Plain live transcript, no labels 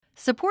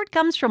Support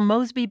comes from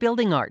Mosby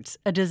Building Arts,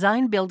 a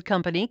design-build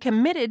company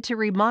committed to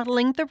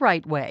remodeling the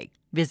right way.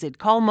 Visit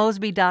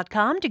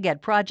callmosby.com to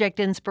get project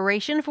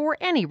inspiration for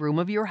any room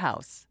of your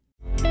house.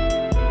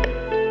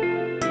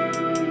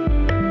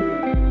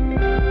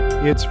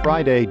 It's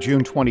Friday,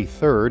 June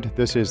 23rd.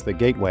 This is The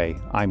Gateway.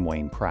 I'm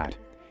Wayne Pratt.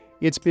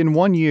 It's been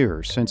 1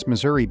 year since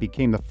Missouri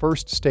became the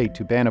first state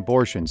to ban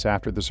abortions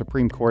after the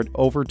Supreme Court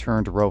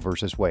overturned Roe v.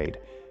 Wade.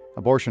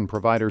 Abortion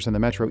providers in the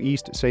Metro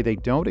East say they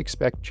don't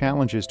expect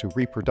challenges to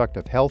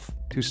reproductive health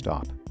to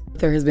stop.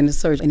 There has been a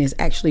surge and it's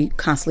actually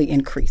constantly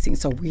increasing.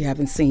 So we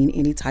haven't seen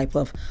any type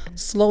of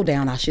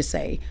slowdown, I should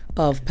say,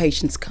 of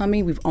patients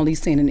coming. We've only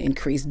seen an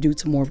increase due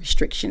to more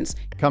restrictions.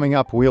 Coming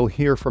up, we'll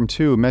hear from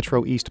two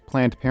Metro East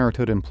Planned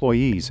Parenthood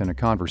employees in a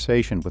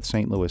conversation with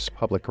St. Louis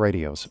Public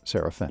Radio's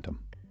Sarah Fenton.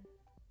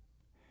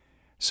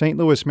 St.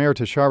 Louis Mayor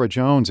Tashara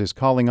Jones is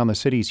calling on the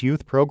city's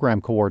youth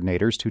program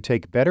coordinators to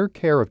take better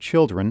care of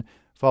children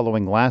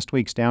following last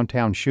week's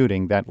downtown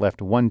shooting that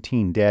left one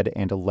teen dead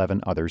and 11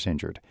 others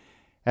injured.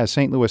 As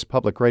St. Louis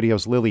Public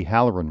Radio's Lily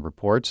Halloran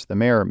reports, the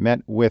mayor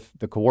met with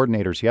the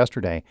coordinators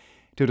yesterday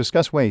to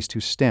discuss ways to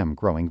stem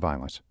growing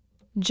violence.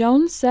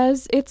 Jones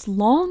says it's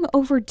long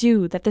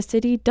overdue that the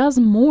city does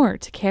more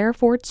to care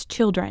for its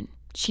children.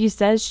 She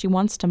says she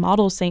wants to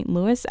model St.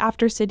 Louis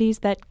after cities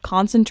that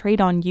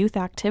concentrate on youth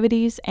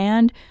activities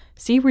and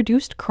see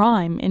reduced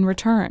crime in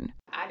return.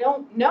 I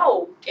don't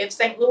know if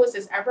St. Louis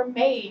has ever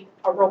made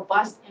a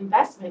robust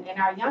investment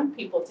in our young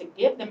people to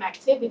give them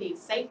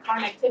activities, safe,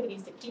 fun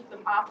activities to keep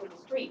them off of the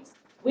streets.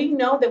 We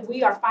know that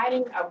we are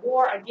fighting a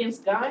war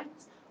against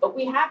guns, but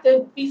we have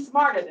to be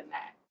smarter than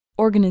that.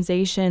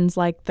 Organizations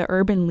like the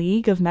Urban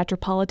League of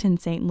Metropolitan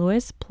St.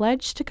 Louis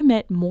pledged to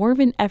commit more of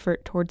an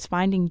effort towards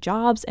finding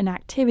jobs and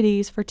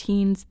activities for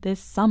teens this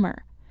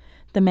summer.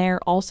 The mayor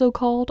also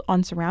called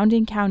on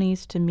surrounding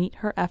counties to meet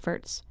her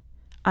efforts.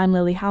 I'm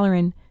Lily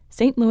Halloran,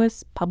 St.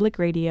 Louis Public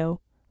Radio.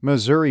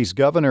 Missouri's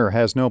governor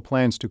has no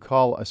plans to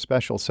call a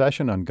special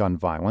session on gun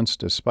violence,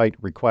 despite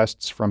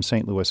requests from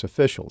St. Louis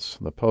officials.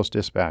 The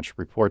Post-Dispatch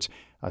reports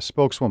a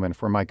spokeswoman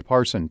for Mike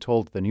Parson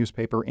told the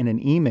newspaper in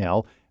an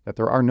email that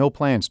there are no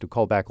plans to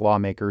call back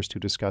lawmakers to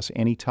discuss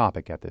any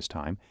topic at this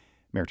time.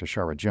 Mayor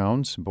Tashara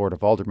Jones, Board of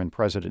Aldermen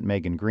President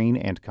Megan Green,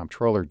 and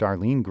Comptroller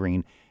Darlene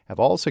Green have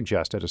all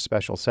suggested a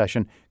special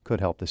session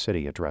could help the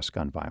city address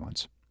gun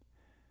violence.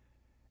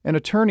 An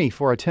attorney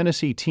for a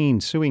Tennessee teen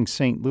suing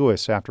St.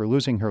 Louis after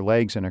losing her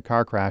legs in a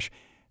car crash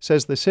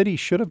says the city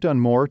should have done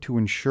more to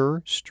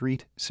ensure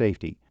street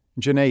safety.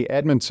 Janae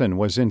Edmondson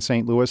was in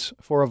St. Louis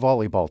for a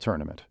volleyball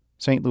tournament.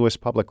 St. Louis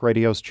Public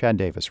Radio's Chad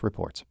Davis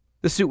reports.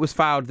 The suit was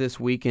filed this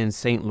week in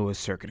St. Louis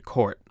Circuit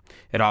Court.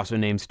 It also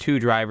names two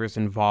drivers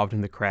involved in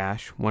the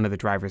crash, one of the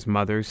driver's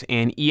mothers,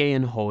 and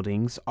EAN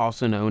Holdings,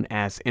 also known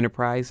as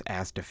Enterprise,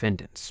 as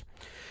defendants.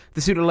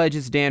 The suit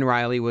alleges Dan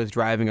Riley was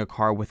driving a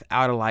car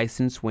without a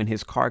license when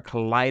his car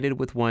collided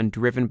with one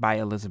driven by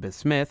Elizabeth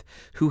Smith,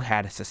 who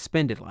had a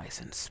suspended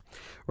license.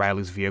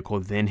 Riley's vehicle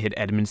then hit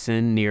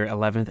Edmondson near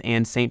 11th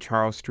and St.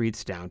 Charles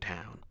Streets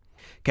downtown.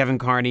 Kevin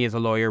Carney is a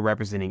lawyer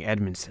representing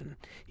Edmondson.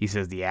 He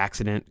says the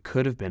accident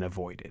could have been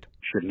avoided.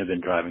 Shouldn't have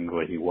been driving the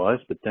way he was,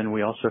 but then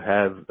we also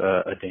have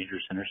a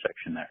dangerous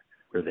intersection there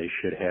where they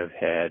should have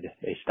had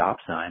a stop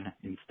sign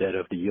instead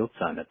of the yield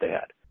sign that they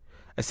had.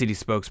 A city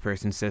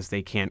spokesperson says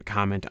they can't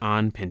comment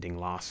on pending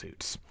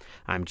lawsuits.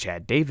 I'm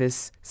Chad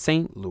Davis,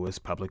 St. Louis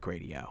Public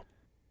Radio.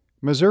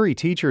 Missouri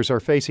teachers are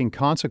facing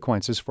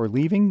consequences for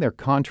leaving their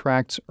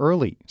contracts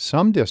early.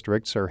 Some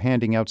districts are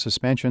handing out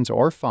suspensions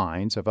or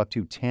fines of up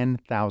to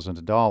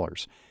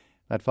 $10,000.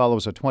 That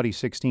follows a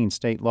 2016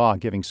 state law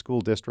giving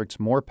school districts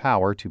more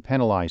power to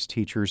penalize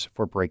teachers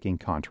for breaking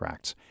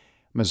contracts.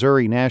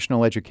 Missouri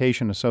National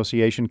Education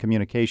Association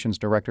Communications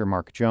Director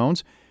Mark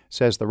Jones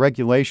says the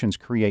regulations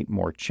create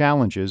more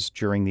challenges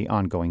during the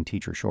ongoing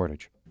teacher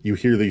shortage. You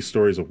hear these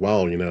stories of,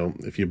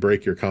 if you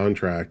break your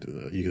contract,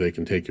 they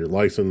can take your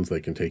license,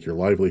 they can take your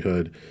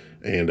livelihood,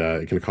 and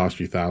it can cost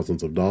you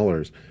thousands of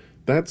dollars.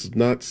 That's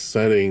not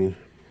setting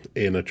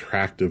an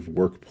attractive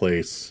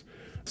workplace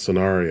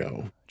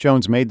scenario.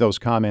 Jones made those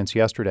comments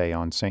yesterday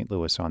on St.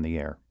 Louis on the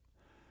Air.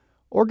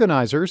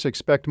 Organizers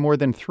expect more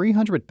than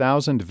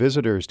 300,000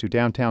 visitors to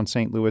downtown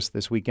St. Louis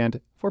this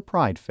weekend for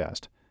Pride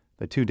Fest.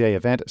 The two-day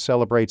event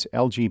celebrates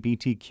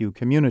LGBTQ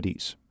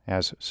communities.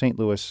 As St.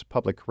 Louis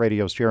Public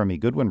Radio's Jeremy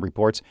Goodwin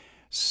reports,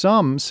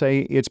 some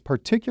say it's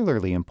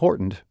particularly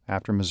important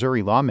after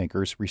Missouri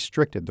lawmakers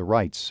restricted the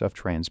rights of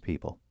trans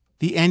people.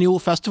 The annual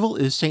festival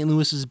is St.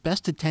 Louis's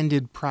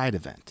best-attended Pride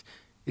event.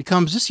 It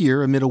comes this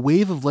year amid a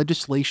wave of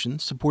legislation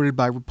supported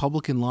by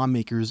Republican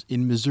lawmakers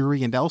in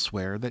Missouri and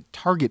elsewhere that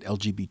target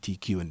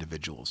LGBTQ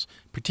individuals,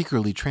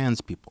 particularly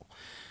trans people.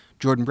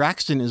 Jordan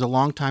Braxton is a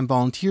longtime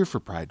volunteer for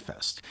Pride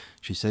Fest.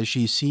 She says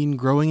she's seen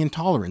growing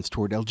intolerance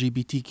toward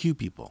LGBTQ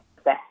people.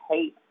 The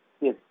hate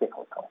is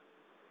cyclical.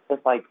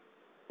 It's like,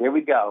 here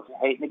we go,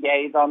 hating the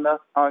gays on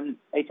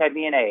HIV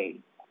and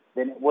AIDS.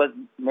 Then it was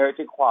marriage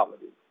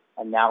equality.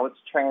 And now it's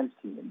trans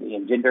community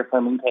and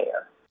gender-affirming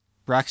care.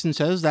 Braxton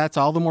says that's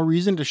all the more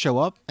reason to show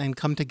up and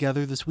come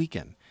together this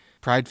weekend.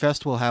 Pride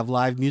Fest will have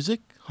live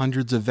music,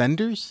 hundreds of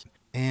vendors,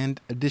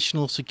 and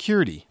additional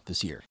security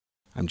this year.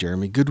 I'm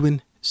Jeremy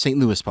Goodwin, St.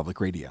 Louis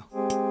Public Radio.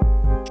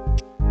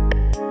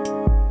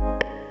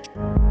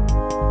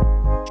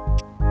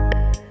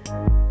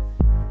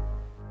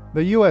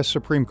 The U.S.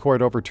 Supreme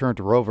Court overturned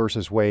Roe v.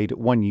 Wade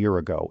 1 year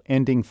ago,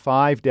 ending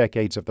 5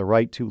 decades of the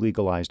right to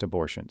legalized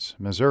abortions.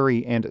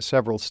 Missouri and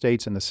several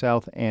states in the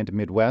South and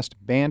Midwest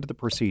banned the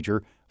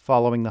procedure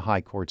following the High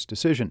Court's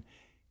decision.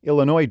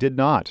 Illinois did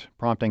not,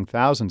 prompting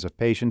thousands of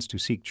patients to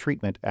seek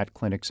treatment at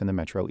clinics in the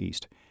Metro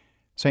East.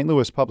 St.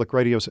 Louis Public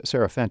Radio's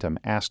Sarah Fenton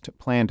asked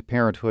Planned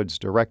Parenthood's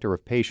Director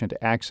of Patient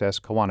Access,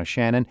 Kawana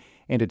Shannon,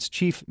 and its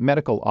Chief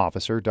Medical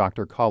Officer,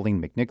 Dr.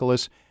 Colleen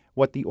McNicholas,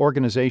 what the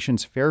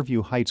organization's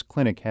Fairview Heights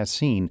clinic has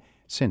seen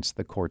since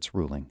the court's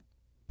ruling.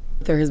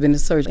 There has been a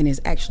surge and it's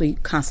actually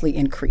constantly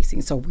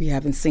increasing. So we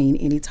haven't seen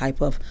any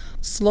type of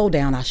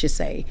slowdown, I should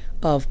say,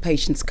 of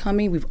patients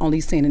coming. We've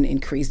only seen an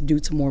increase due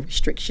to more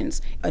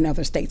restrictions in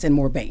other states and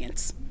more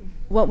bans.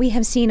 What we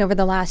have seen over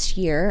the last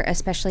year,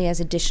 especially as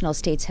additional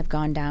states have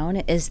gone down,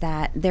 is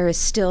that there is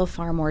still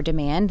far more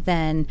demand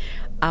than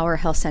our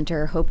health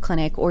center, Hope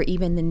Clinic, or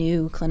even the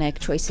new clinic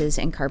Choices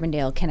in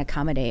Carbondale can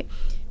accommodate.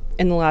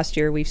 In the last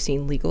year, we've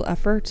seen legal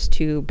efforts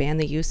to ban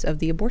the use of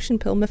the abortion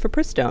pill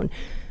mifepristone.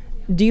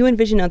 Do you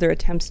envision other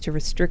attempts to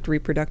restrict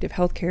reproductive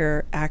health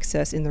care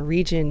access in the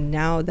region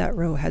now that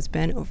Roe has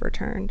been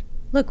overturned?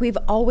 Look, we've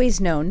always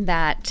known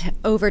that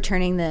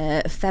overturning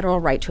the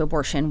federal right to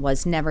abortion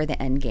was never the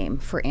end game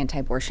for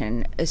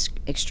anti-abortion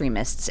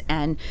extremists.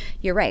 And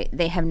you're right,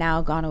 they have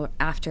now gone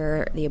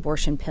after the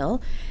abortion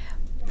pill.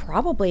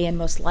 Probably and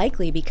most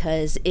likely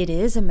because it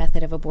is a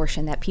method of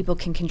abortion that people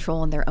can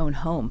control in their own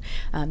home,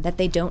 that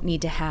they don't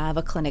need to have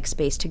a clinic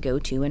space to go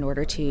to in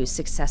order to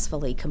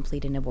successfully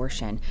complete an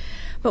abortion.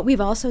 But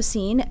we've also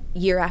seen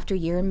year after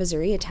year in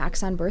Missouri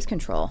attacks on birth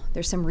control.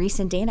 There's some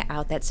recent data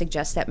out that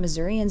suggests that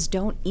Missourians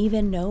don't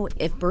even know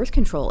if birth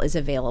control is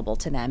available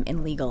to them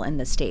and legal in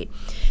the state.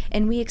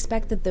 And we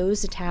expect that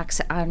those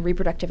attacks on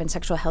reproductive and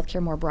sexual health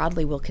care more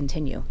broadly will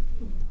continue.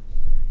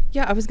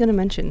 Yeah, I was going to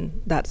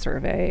mention that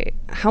survey.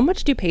 How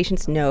much do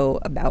patients know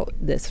about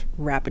this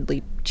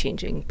rapidly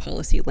changing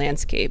policy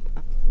landscape?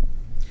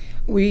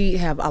 We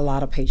have a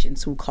lot of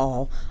patients who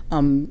call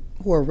who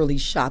are really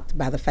shocked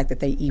by the fact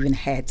that they even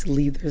had to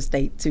leave their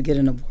state to get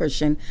an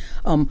abortion.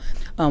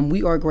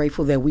 We are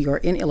grateful that we are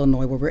in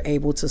Illinois where we're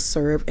able to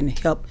serve and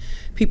help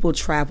people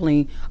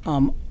traveling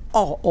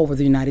all over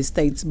the United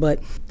States, but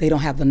they don't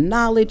have the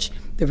knowledge,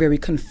 they're very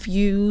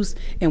confused,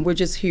 and we're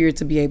just here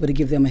to be able to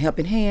give them a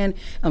helping hand,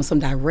 some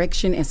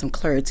direction and some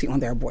clarity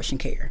on their abortion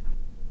care.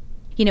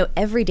 You know,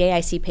 every day I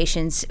see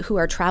patients who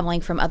are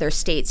traveling from other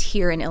states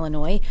here in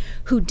Illinois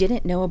who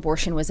didn't know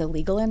abortion was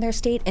illegal in their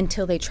state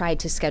until they tried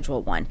to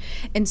schedule one.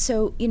 And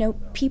so, you know,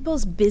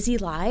 people's busy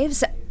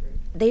lives,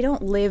 they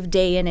don't live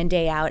day in and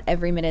day out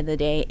every minute of the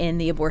day in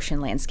the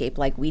abortion landscape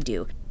like we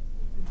do.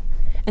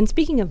 And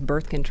speaking of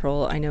birth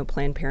control, I know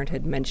Planned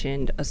Parenthood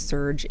mentioned a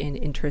surge in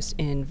interest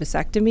in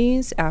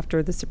vasectomies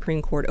after the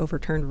Supreme Court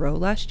overturned Roe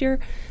last year.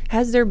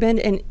 Has there been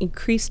an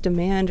increased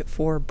demand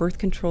for birth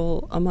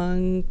control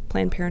among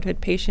Planned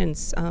Parenthood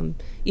patients,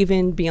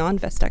 even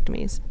beyond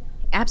vasectomies?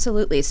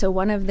 Absolutely. So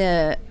one of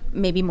the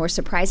maybe more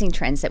surprising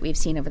trends that we've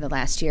seen over the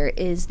last year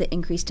is the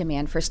increased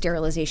demand for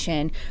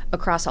sterilization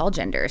across all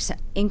genders,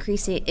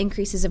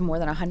 increases of more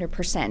than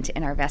 100%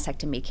 in our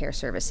vasectomy care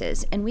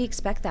services. And we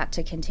expect that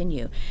to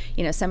continue.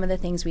 You know, some of the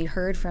things we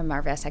heard from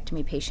our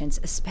vasectomy patients,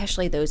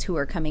 especially those who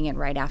are coming in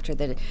right after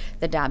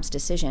the Dobbs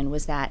decision,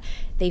 was that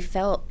they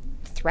felt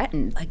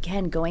threatened,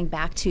 again, going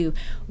back to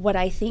what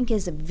I think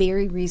is a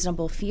very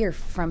reasonable fear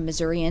from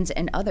Missourians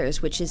and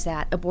others, which is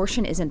that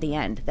abortion isn't the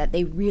end, that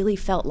they really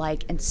felt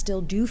like and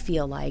still do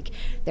feel like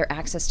their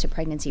access to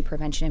pregnancy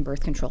prevention and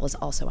birth control is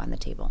also on the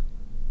table.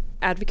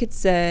 Advocates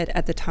said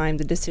at the time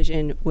the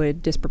decision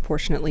would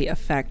disproportionately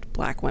affect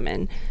Black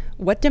women.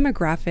 What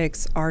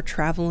demographics are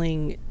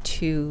traveling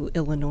to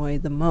Illinois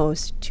the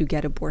most to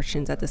get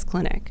abortions at this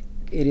clinic?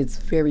 It is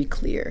very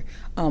clear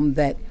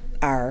that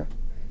our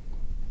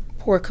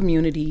poor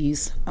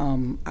communities,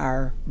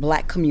 our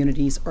Black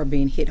communities are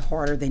being hit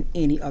harder than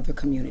any other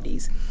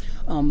communities.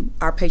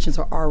 Our patients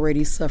are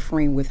already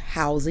suffering with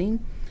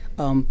housing,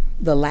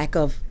 the lack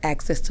of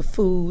access to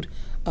food,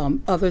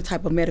 other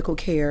type of medical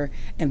care,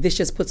 and this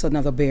just puts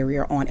another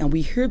barrier on. And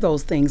we hear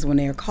those things when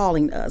they're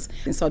calling us.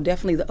 And so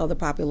definitely the other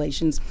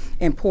populations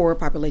and poorer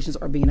populations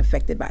are being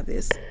affected by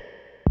this.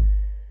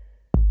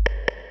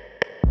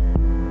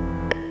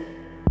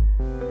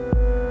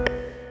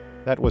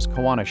 That was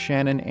Kawana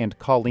Shannon and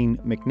Colleen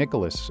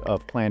McNicholas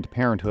of Planned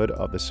Parenthood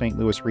of the St.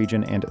 Louis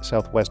region and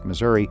Southwest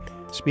Missouri,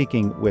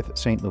 speaking with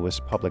St. Louis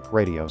Public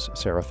Radio's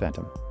Sarah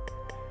Fenton.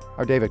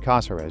 Our David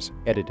Casares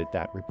edited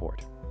that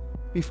report.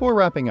 Before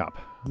wrapping up,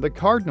 the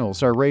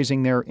Cardinals are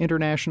raising their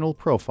international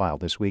profile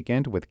this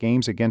weekend with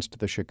games against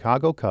the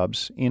Chicago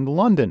Cubs in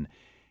London.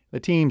 The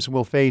teams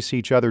will face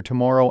each other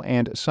tomorrow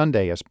and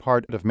Sunday as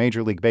part of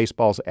Major League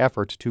Baseball's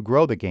effort to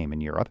grow the game in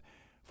Europe.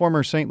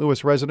 Former St.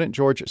 Louis resident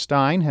George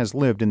Stein has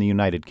lived in the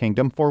United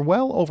Kingdom for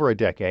well over a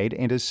decade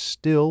and is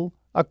still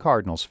a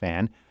Cardinals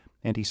fan.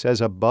 And he says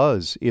a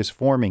buzz is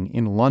forming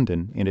in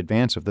London in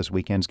advance of this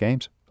weekend's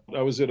games.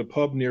 I was at a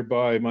pub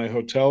nearby my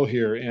hotel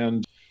here,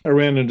 and I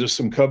ran into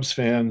some Cubs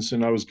fans,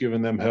 and I was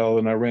giving them hell.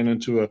 And I ran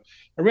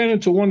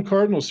into one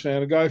Cardinals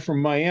fan, a guy from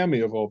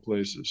Miami of all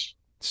places.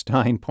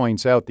 Stein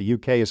points out the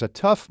UK is a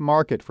tough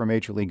market for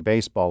Major League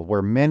Baseball,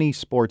 where many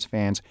sports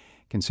fans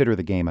consider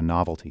the game a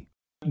novelty.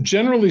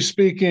 Generally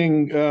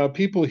speaking,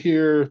 people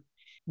here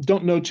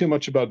don't know too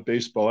much about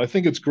baseball. I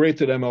think it's great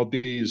that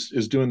MLB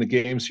is doing the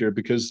games here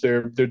because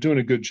they're doing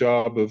a good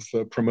job of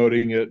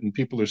promoting it, and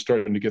people are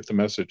starting to get the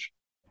message.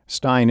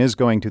 Stein is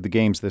going to the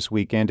games this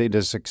weekend and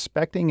is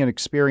expecting an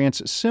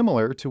experience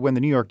similar to when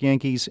the New York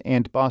Yankees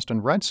and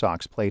Boston Red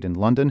Sox played in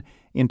London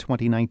in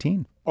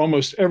 2019.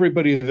 Almost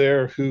everybody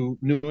there who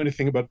knew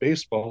anything about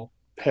baseball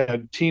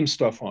had team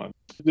stuff on.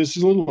 This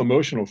is a little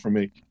emotional for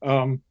me.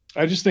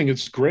 I just think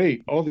it's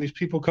great. All these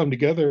people come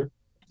together.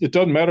 It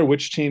doesn't matter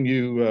which team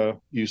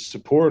you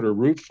support or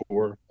root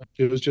for.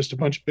 It was just a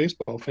bunch of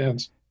baseball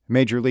fans.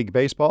 Major League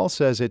Baseball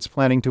says it's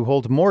planning to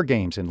hold more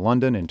games in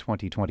London in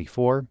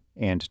 2024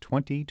 and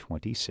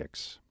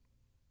 2026.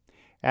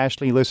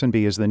 Ashley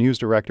Lisenby is the news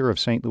director of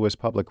St. Louis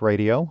Public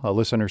Radio, a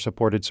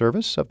listener-supported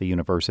service of the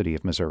University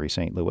of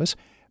Missouri-St. Louis.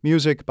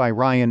 Music by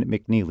Ryan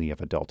McNeely of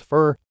Adult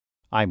Fur.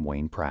 I'm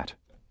Wayne Pratt.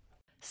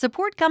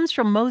 Support comes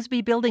from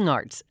Mosby Building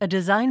Arts, a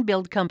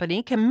design-build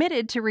company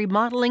committed to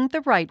remodeling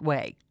the right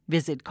way.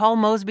 Visit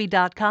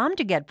callmosby.com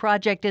to get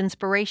project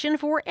inspiration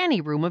for any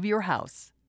room of your house.